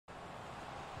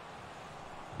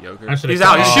Yogurt. He's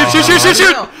out. Shoot!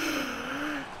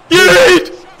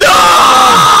 Yeet!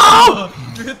 No!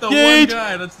 You hit the one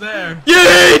guy that's there.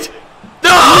 Yeet!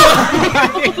 No!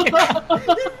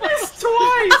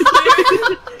 Twice,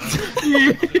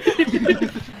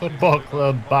 Football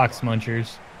club box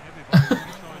munchers.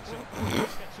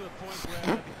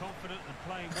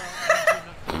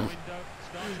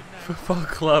 Football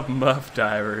club muff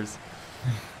divers.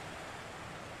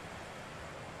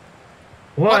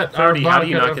 What? 30, how do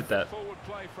you not get that?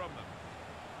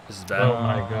 This is bad. Oh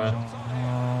my god.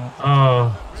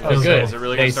 Oh, good. Is it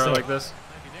really gonna start like this?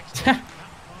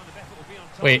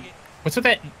 Wait, what's with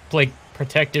that, like,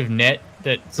 protective net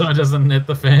that... So it doesn't hit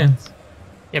the fans.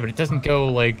 Yeah, but it doesn't go,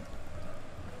 like...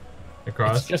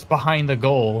 Across? It's just behind the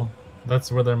goal.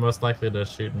 That's where they're most likely to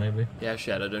shoot, maybe. Yeah,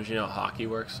 Shadow, don't you know how hockey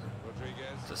works?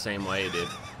 It's the same way, dude.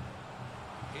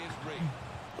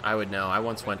 I would know. I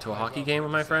once went to a hockey game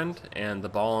with my friend, and the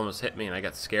ball almost hit me, and I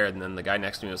got scared, and then the guy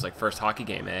next to me was like, first hockey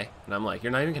game, eh? And I'm like,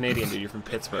 you're not even Canadian, dude. You're from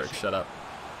Pittsburgh. Shut up.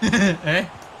 Eh?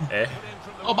 Eh?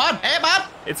 Oh, Bob! Hey, Bob!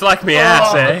 It's like me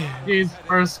ass, eh? He's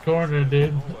first corner,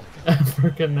 dude.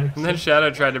 Freaking next. And then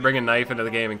Shadow tried to bring a knife into the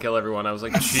game and kill everyone. I was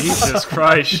like, Jesus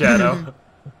Christ, Shadow.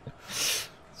 It's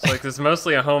like, there's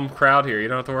mostly a home crowd here. You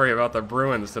don't have to worry about the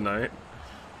Bruins tonight.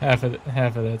 Half of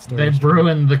that story. They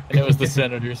ruined the... And it was the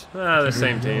Senators. Ah, the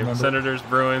same team. Senators,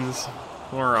 Bruins.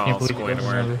 We're all squared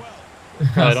away.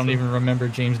 I don't even remember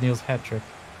James Neal's hat trick.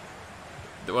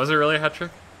 Was it really a hat trick?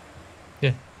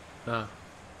 Yeah.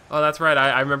 Oh, that's right.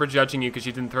 I remember judging you because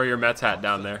you didn't throw your Mets hat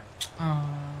down there.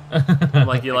 I'm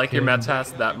like, you like your Mets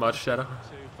hats that much, Shadow?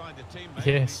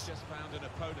 Yes.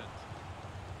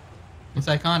 It's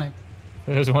iconic.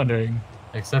 I was wondering.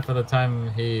 Except for the time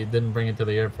he didn't bring it to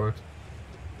the airport.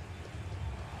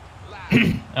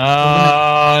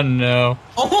 Oh, no.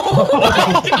 What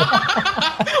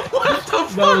the fuck?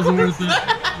 That was worth it.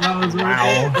 That was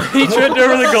worth it. He tripped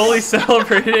over the goalie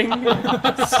celebrating.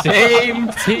 Same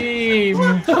team.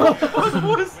 What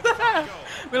was that?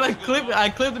 We like I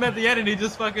clipped him at the end and he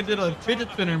just fucking did a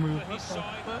fidget spinner move. What the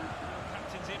fuck?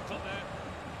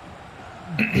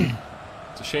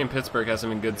 It's a shame Pittsburgh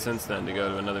hasn't been good since then to go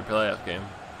to another playoff game.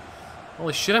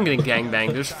 Holy shit, I'm getting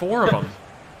gangbanged. There's 4 of them.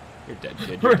 You're dead,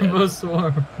 kid. You're dead. Rainbow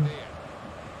Swarm.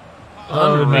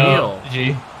 Unreal. Oh,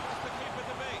 Gee.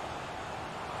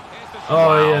 Oh,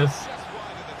 Wow. yes.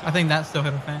 I think that still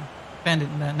hit a fan. Fan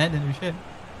didn't, that net didn't do shit.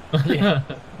 Yeah.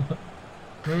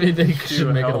 Maybe they should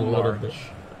Too make it a hell little large. bit.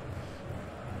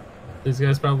 These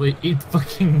guys probably eat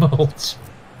fucking mulch.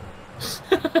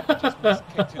 Get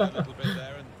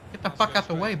the fuck out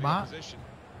the way, Bob.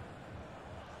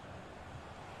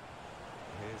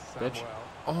 Bitch.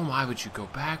 Oh my, would you go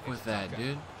back with that,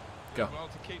 dude? Go. Oh,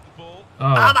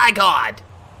 Oh my god!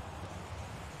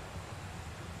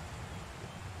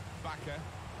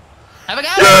 Have a go!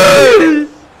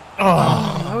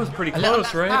 Oh, that was pretty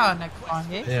close, right? Next one,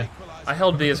 yeah? yeah. I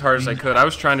held B as hard as I could. I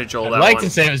was trying to jolt I'd that like one. to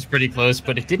say it was pretty close,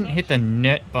 but it didn't hit the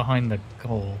net behind the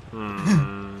goal.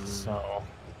 So...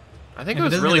 I think If it it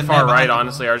was doesn't really hit the far net right, behind the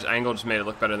honestly. Our angle just made it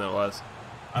look better than it was.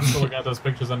 I'm still looking at those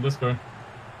pictures on Discord.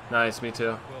 Nice, me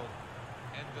too.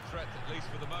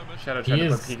 Shadow tried He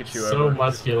to is put Pikachu so over.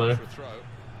 muscular.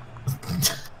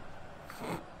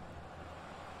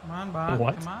 Come on, Bot.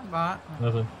 What? Come on, Bot.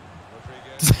 Nothing.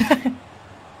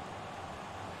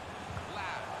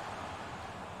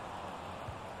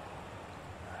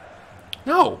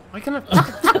 No! I cannot.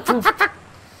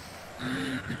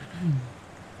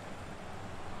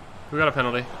 Who got a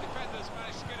penalty?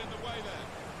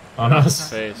 On us.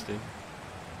 Face, dude.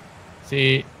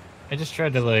 See, I just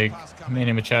tried to, like,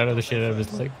 Manny Machado the shit out of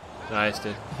his leg. Nice,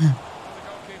 dude.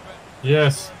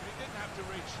 Yes.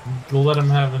 Let him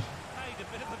have it.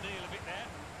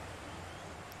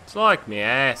 It's like me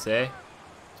ass, eh?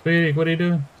 Speedy, what are you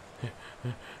doing?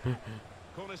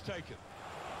 Corner's taken.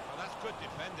 Well, that's good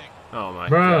defending. Oh my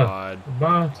Bruh. god.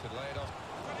 Bot. To lay it off.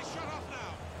 But he's shot off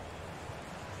now.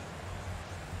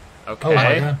 Oh my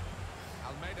Okay. god.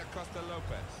 Almeida Costa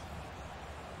Lopez.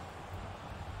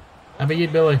 Have a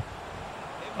eat, Billy.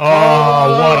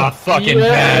 Oh, what a fucking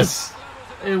yes!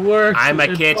 It worked. I'm a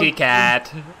It kitty fucking-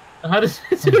 cat. How did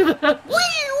you do that?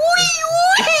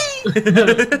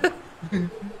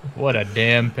 What a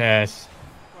damn pass.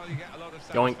 Well, you get a lot of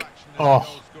Yoink. satisfaction in Oh.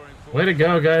 goal scoring for Way to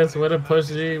go, guys. Way to push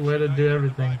G. Way to do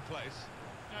everything. right place.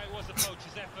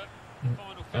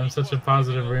 I'm such a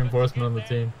positive reinforcement on the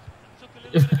team.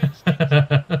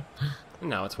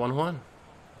 Now it's 1-1.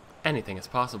 Anything is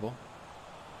possible.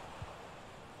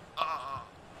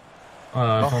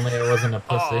 If only I wasn't a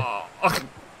pussy. Oh.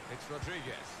 It's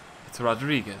Rodriguez. It's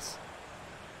Rodriguez.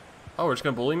 Oh, we're just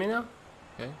gonna bully me now?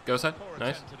 Okay, go side. Poor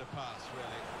Nice. attempt to the pass, really.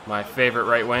 My favorite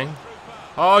right wing.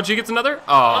 Oh, G gets another?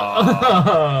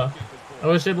 Oh. I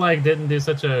wish it like didn't do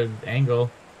such a angle.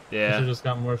 I Yeah. should just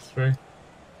got more straight.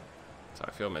 That's how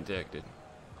I feel my dick, dude.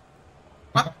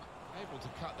 Able to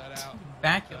cut that out.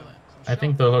 Immaculate. I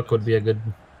think the hook would be a good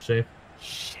shape.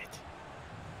 Shit.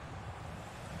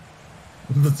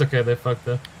 That's okay, they fucked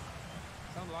up.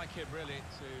 It's unlike him, really,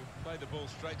 to play the ball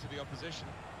straight to the opposition.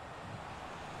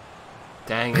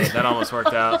 Dang it, that almost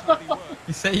worked out. Really worked.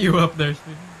 He set you up there,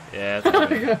 Steve. Yeah, it's all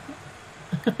right.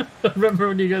 Remember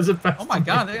when you guys had passed Oh my me?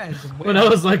 god, that guy's When I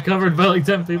was like covered by like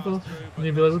 10 people, and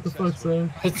you'd be like, what the fuck,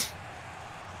 son?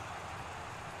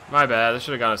 My bad, that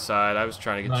should have gone aside. I was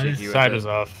trying to get Nice. cheeky with Side it. was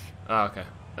off. Oh, okay.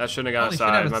 That shouldn't have gone Holy shit,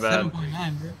 aside, that my was bad.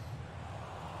 7.9, bro.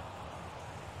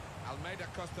 Almeida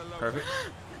Costa Lopez. Perfect.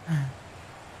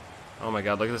 Oh my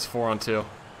god, look at this 4-on-2.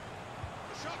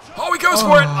 Shots Oh, he goes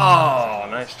for it! Oh,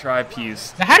 nice try,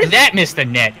 Pews. Now, how did that miss the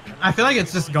net? I feel like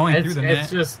it's just going through the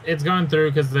net. It's going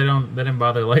through because they didn't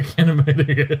bother like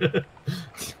animating it.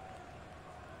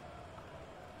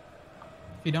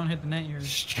 If you don't hit the net, you're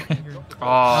Oh,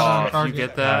 on if you target.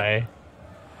 get that. Aye.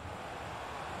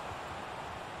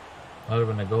 That would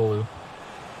have been a goal.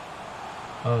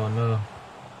 Oh no.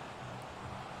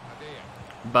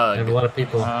 I have a Bug. lot of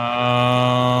people.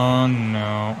 Oh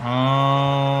no.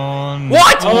 Oh no.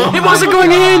 What? Oh It my wasn't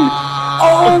going in!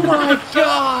 Oh my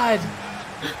god!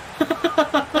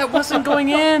 That wasn't going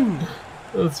in!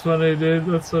 That's funny, dude.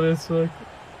 That's funny as fuck.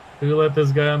 We let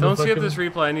this guy on Don't the skip fucking... this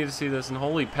replay, I need to see this. And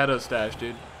holy pedo stash,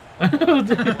 dude. No.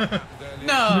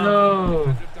 No.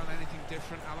 Have done anything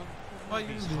different, Alan? What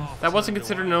you do? That wasn't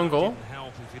considered an own goal? Didn't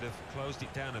help if you'd have closed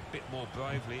it down a bit more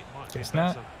bravely. It might be Guess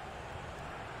better. not.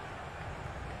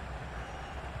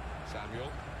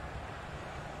 Samuel.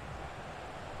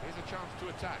 Here's a chance to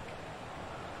attack.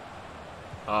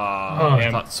 Oh, I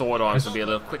man. thought sword arms would be a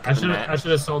little quicker I than should that.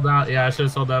 have sold out. Yeah, I should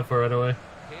have sold out for it right away.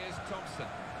 Here's Thompson.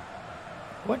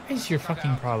 What is your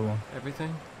fucking problem?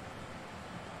 Everything?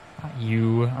 Not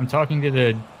you. I'm talking to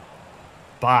the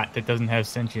bot that doesn't have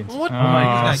sentience. What? Oh, Oh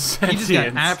my Like, God. he just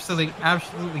got Sentience.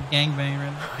 absolutely gangbanged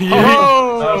right now.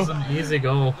 Yeah. That was an easy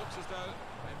goal. Looks as though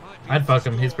they might be I'd fuck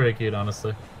him. able to He's score. pretty cute,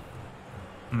 honestly.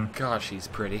 Gosh, he's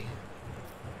pretty.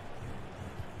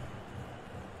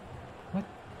 What?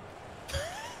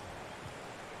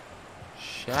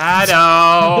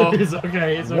 Shadow! He's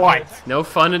okay. He's okay. What? No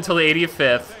fun until the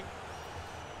 85th.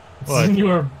 What? You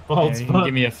were bald Yeah, you can spot.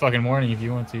 give me a fucking warning if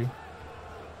you want to.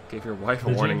 Gave your wife a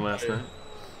Did you? warning last night.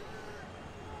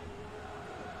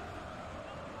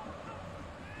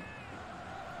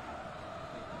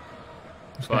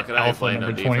 Fuck it, I ain't Alpha playing no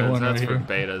number defense. 21 That's over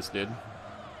for here. betas, dude.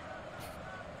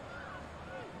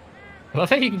 Well, I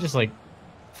think you can just like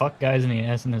fuck guys in the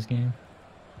ass in this game.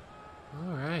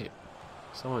 Alright.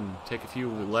 Someone take a few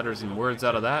letters and words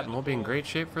out of that, and we'll be in great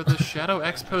shape for the Shadow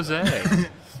expose.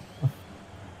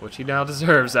 Which he now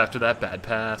deserves after that bad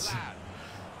pass.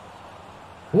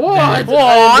 What?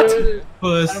 What?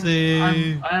 Pussy.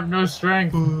 I have no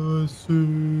strength.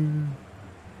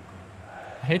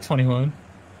 I hit 21.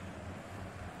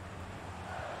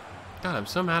 God, I'm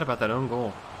so mad about that own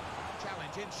goal.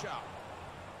 Challenge in sharp.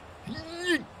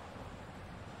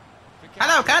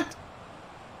 Hello, cunt. I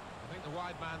think the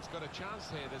wide man's got a chance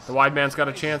here. There's The wide man's got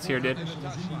a chance here, dude. in the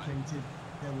touchline.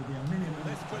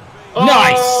 This could be Oh,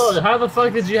 Nice! How the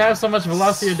fuck did you have so much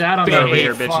velocity of dad on Get that? over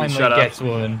here, bitch, and Finally shut up. gets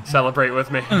one. Celebrate with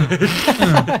me.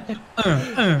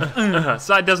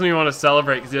 Side doesn't even want to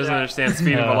celebrate because he doesn't understand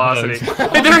speed and No, velocity. no.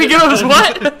 Hey, there he goes!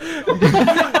 What?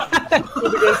 I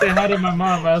was gonna say hi to my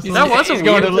mom. asshole. That was a He's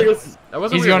going weird. to That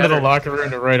was a He's weird going to the header. locker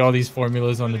room to write all these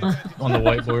formulas on the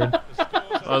whiteboard.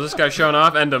 Oh, this guy's showing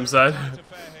off. End him, side.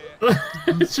 affair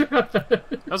here.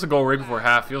 That was a goal right before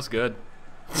half. Feels good.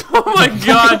 Oh my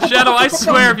God, Shadow! I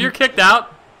swear, if you're kicked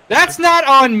out, That's not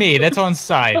on me. That's on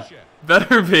side.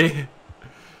 better be.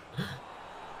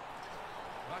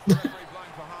 That's the referee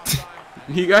blowing for half time.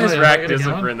 You guys Wait, am I rack gonna get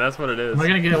discipline. one? That's what it is. Am I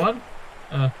gonna get one?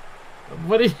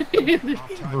 What do you?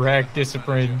 Rack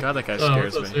discipline. God, that guy Oh,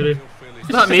 scares what's up, me. sweetie? It's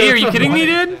not me. Are you kidding me,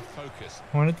 dude?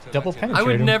 I wanted to double penetrate I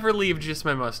would him. never leave just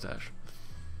my mustache.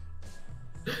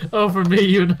 Oh, for me,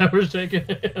 you never shaking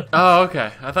hands. Oh,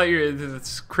 okay. I thought you were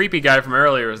this creepy guy from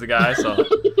earlier was the guy I saw.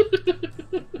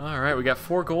 All right, we got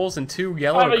 4 goals and 2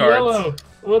 yellow I'm a cards. yellow.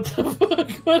 What the fuck?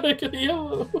 Why did I get a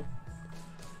yellow?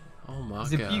 Oh my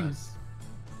He's God. abused.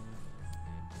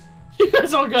 You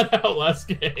guys all got out last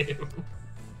game.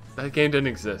 That game didn't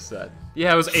exist. That.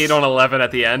 Yeah, it was 8 on 11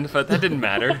 at the end, but that didn't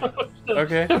matter.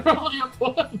 Okay. We're only up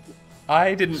one.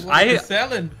 I didn't. You're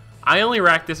selling. I only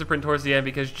racked discipline towards the end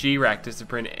because G racked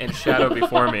discipline and Shadow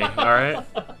before me. All right.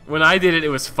 When I did it, it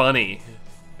was funny.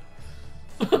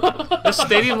 This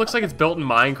stadium looks like it's built in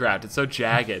Minecraft. It's so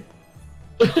jagged.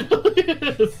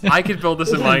 I could build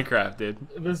this in Minecraft, dude.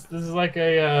 This is like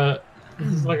a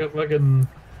fucking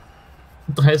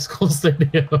high school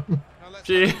stadium.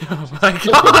 Gee, oh my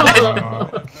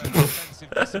god!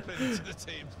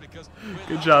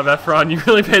 Good job, Efron. You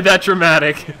really made that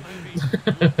dramatic.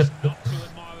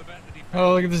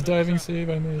 Oh, look at this diving save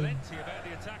I made.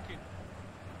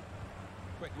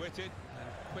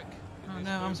 Oh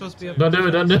no, I'm supposed to be up. Don't do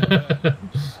it, don't do it.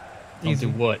 Don't do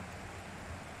what?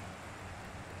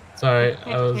 Sorry,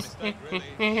 I was...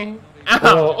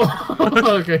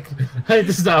 Oh, okay. I need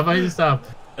to stop.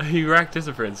 You racked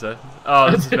discipline, sir. Oh,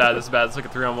 this is bad, Let's look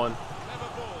at 3-on-1.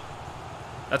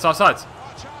 That's offsides.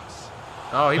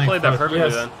 Oh, he played that perfectly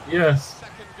then. Yes.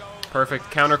 Perfect.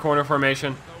 Counter corner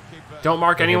formation. Don't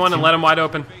mark anyone and let him wide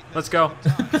open. Let's go.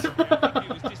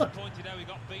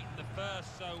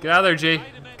 Get out of there, G.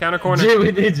 Counter corner. G,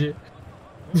 we need you.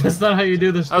 That's not how you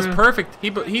do this. That was perfect. He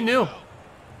knew.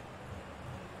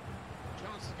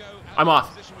 I'm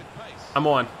off. I'm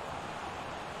on.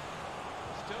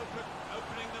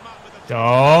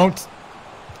 Don't.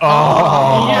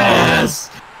 Oh, yes!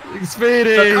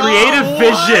 Speedy! The creative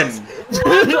vision.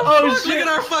 Oh shit! Look at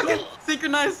our fucking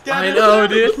synchronized scatter. I know,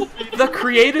 dude. The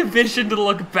creative vision to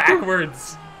look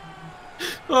backwards.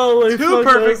 Holy Two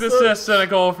fuck, perfect that's assists and a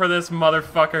goal for this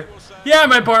motherfucker. Yeah,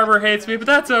 my barber hates me, but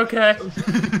that's okay.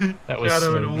 that was God,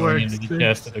 so it going works, into the dude.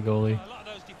 chest of the goalie.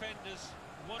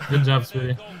 Good job,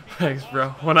 Speedy. Thanks, bro.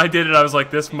 When I did it, I was like,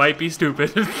 this might be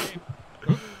stupid.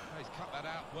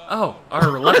 Oh,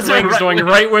 our left wing's doing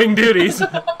right wing duties.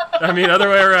 I mean, other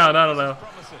way around. I don't know.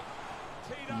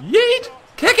 Yeet!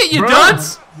 Kick it, you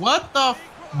dunce! What the?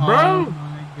 Bro! Oh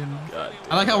my goodness. God,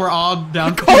 I like how we're all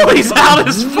down. goalie's out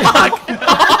as fuck!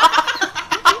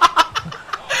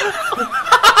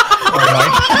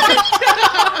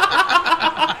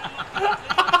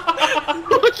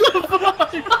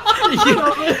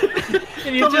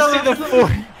 And you just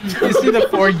see the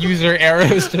four user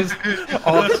arrows just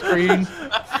off screen.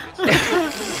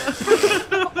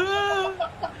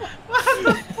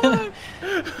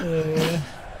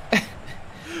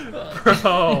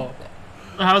 Bro.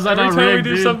 How's that Every not time we rigged,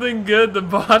 do dude? something good, the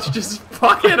bots just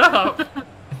fuck it up.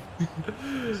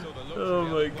 Oh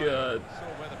my god.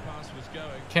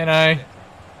 Can I?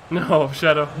 No,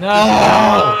 Shadow.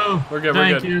 No! We're good,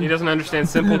 Thank you. He doesn't understand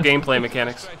simple gameplay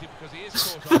mechanics.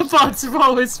 The bots are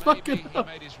always fucking up.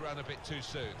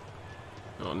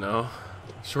 Oh no.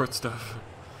 Short stuff.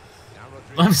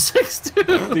 I'm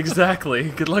 6'2". Exactly.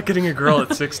 Good luck getting a girl at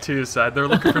 6'2", side. They're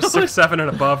looking for 6'7" and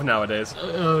above nowadays.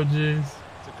 Oh jeez.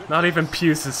 Not even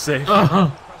Puce is safe.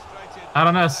 Oh. I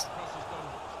don't know.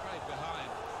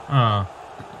 Oh.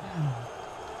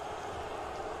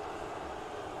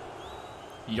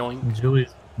 Yoink.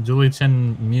 Julie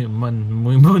Chen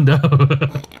Mundo.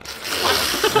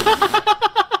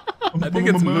 I think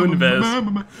it's Moonves.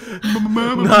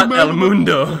 Not El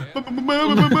Mundo.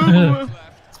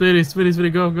 Speedy,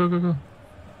 go.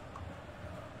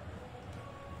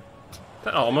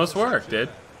 That almost worked, dude.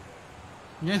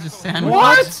 You guys just sandwich.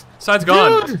 What? Side's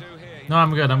gone. Dude. No,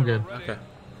 I'm good. Okay.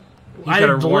 I got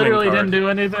a warning literally card. didn't do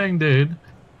anything, dude.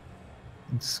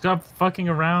 Stop fucking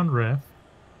around, ref.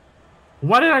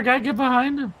 Why did our guy get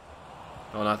behind him?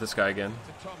 Oh, not this guy again.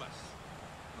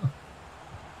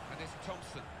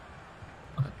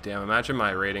 God damn, imagine my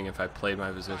rating if I played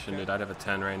my position, dude. I'd have a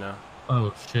 10 right now.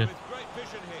 Oh shit.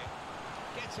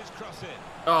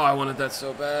 Oh, I wanted that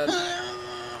so bad.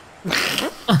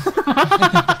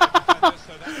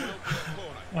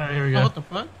 Alright, here we Oh, go. what the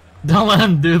fuck? Don't let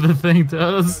him do the thing to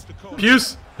us.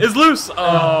 Puce is loose.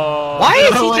 Oh. Why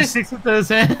is Oh, he he just... sticks with those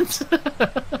hands?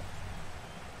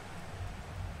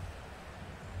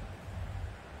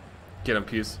 Get him,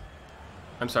 Puce.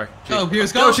 I'm sorry. Oh,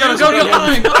 Pierce, Go, go, Shadow, Pierce,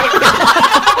 go.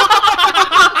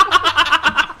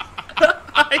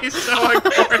 He's so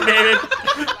uncoordinated.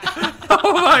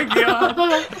 Oh my god.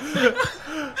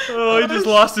 Oh, he just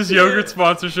lost his yogurt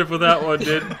sponsorship with that one,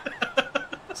 dude.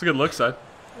 That's a good look, side.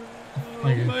 Oh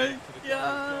my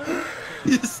god.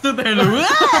 He stood there and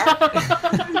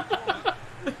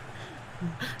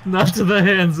Not to the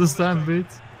hands this time,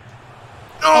 Beats.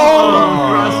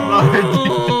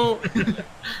 Oh!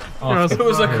 Crossbar. It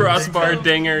was a crossbar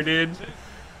dinger, dude.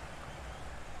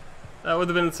 That would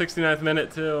have been the 69th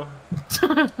minute, too.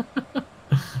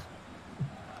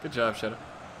 Good job, Shadow.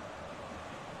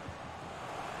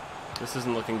 This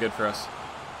isn't looking good for us.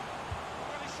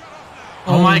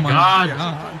 Oh my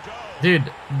god.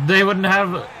 Dude, they would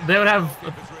have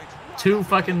 2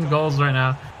 fucking goals right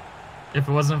now if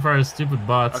it wasn't for our stupid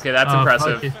bots. Okay, that's Oh,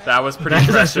 impressive. fuck you. That was pretty That's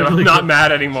impressive. really I'm not good.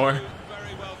 mad anymore.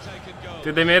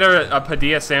 Dude, they made a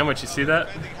Padilla sandwich. You see that?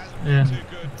 Yeah.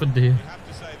 Padilla.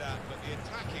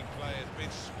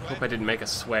 Hope I didn't make a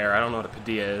swear. I don't know what a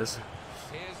Padilla is.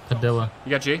 Padilla. You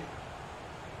got G?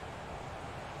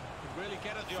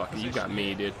 Fuck, you got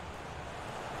me, dude.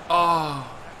 Oh. Out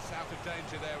of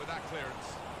danger there with that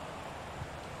clearance.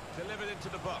 Delivered into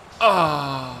the box.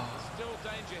 Oh. Still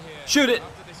danger here. Shoot it.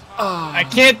 Oh. I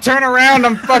can't turn around.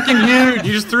 I'm fucking huge.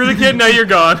 You just threw the kid. Now you're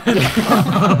gone.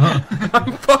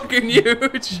 I'm fucking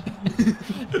huge.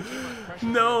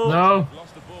 No. No.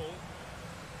 Lost the ball.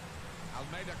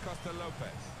 Almeida Costa Lopez.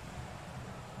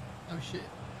 Oh shit.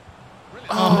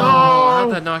 Oh,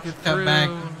 how'd that knock it Got through? back.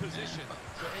 Position.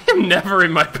 I'm never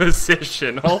in my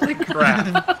position. Holy crap.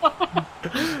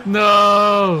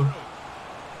 No.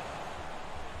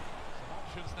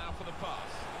 Options now for the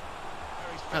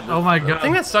pass. Oh my The god.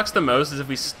 thing that sucks the most is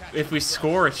if we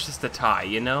score, it's just a tie,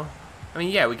 you know? I mean,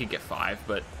 yeah, we could get 5,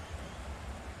 but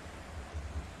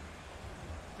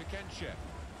Vicentia.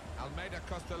 Almeida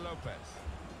Costa Lopez.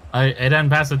 I didn't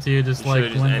pass it to you, just you like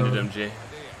should have just went ended over. him, G.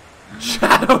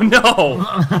 Shadow,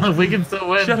 no! We can still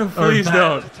win. Shadow, Or please tie.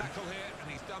 don't. Tackle here,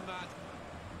 and he's done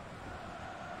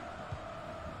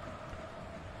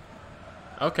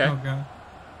that. Okay. Oh god.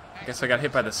 I guess I got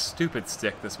hit by the stupid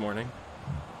stick this morning.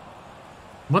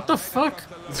 What the fuck?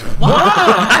 That's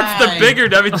the bigger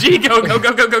W. G, go, go,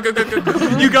 go, go, go, go, go,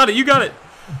 go. You got it, you got it.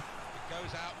 Goes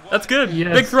out wide. That's good.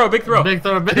 Yes. Big throw, big throw. Big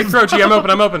throw, Big throw, G, I'm open,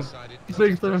 I'm open. Decided to Big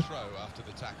take throw. the throw after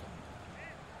the tackle.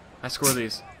 I score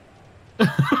these.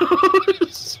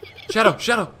 Shadow,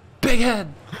 Shadow, big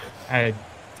head. It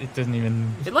doesn't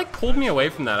even. It like pulled me away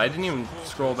from that. I didn't even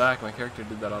scroll back. My character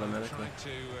did that automatically. Trying to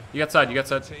You got side, you got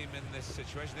side. team in this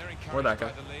situation. They're Or that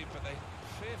encouraged guy. by the lead, but they're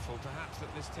fearful perhaps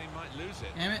that this team might lose it.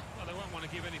 Damn it. Well, they won't want to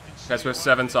give anything. Guys, we have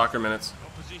 7 soccer minutes.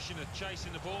 Opposition are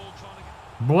chasing the ball, trying to get.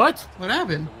 What? What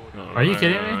happened? Are you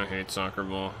kidding me? I hate soccer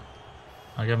ball.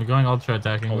 Okay, I'm going ultra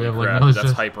attacking. Holy We have crap, like no that's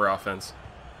shit. hyper offense.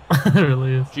 It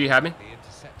really is. G, you had me? The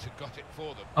interceptor got it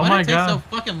for them. Oh Why my did it take god. so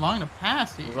fucking long to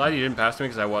pass I'm here? glad you didn't pass to me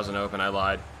because I wasn't open. I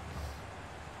lied.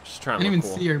 Just I trying to didn't look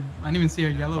even cool. see her. I didn't even see her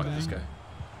yellow Fuck bag. this guy.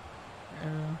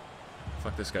 Arrow.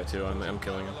 Fuck this guy too. I'm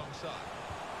killing him. Alongside.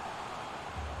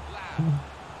 Loud.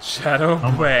 Shadow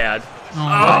bad. Oh, Oh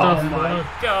my my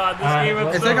god, this Alright, game is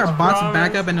well, It's so like our bots promise.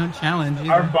 back up and don't challenge either.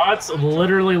 Our bots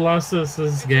literally lost us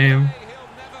this game. He'll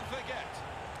never forget.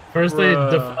 First they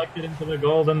Bruh. deflected into the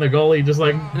goal, then the goalie just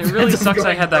like. And it really sucks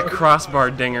I had that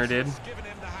crossbar dinger, dude. It's given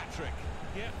him the hat trick.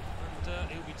 Yeah, and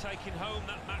he'll be taking home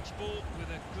that match ball with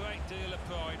a great deal of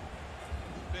pride.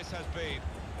 This has been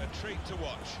a treat to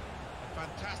watch. A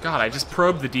fantastic God, I just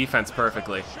probed the defense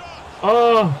perfectly. shot.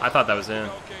 Oh! I thought that was in.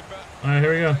 Goalkeeper. Alright,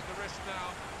 here we go. Take the risk now.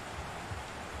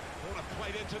 Corner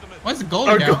played into the middle. Why's the goalie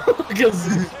Our down? goal, because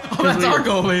Oh, that's our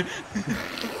goalie.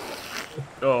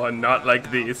 Oh, and not like To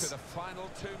these. the final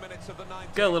 2 minutes of the 90.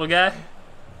 Go, little guy.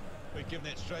 We've given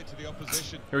it straight to the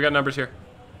opposition. Here we got numbers here.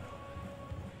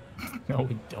 No,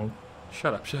 we don't.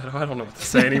 Shut up, Shadow. I don't know what to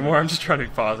say anymore. I'm just trying to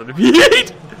be positive.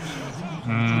 Yeet! 3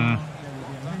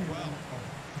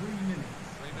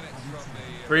 minutes from the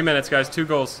 3 minutes, guys. 2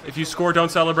 goals. If you score,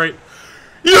 don't celebrate.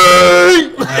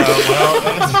 Yay!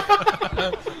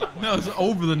 No, it's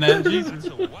over the net. Jesus. It's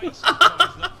a waste of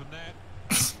time's left from there.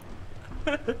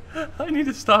 I need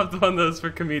to stop doing those for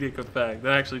comedic effect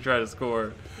and actually try to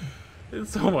score.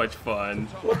 It's so much fun.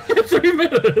 3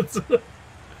 minutes.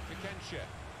 Vicentia.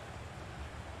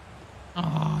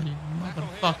 Oh, you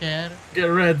motherfucker. Get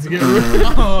reds, get reds.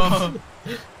 Oh.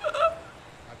 Padilla.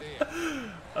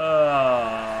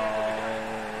 Oh.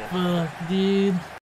 Fuck, dude.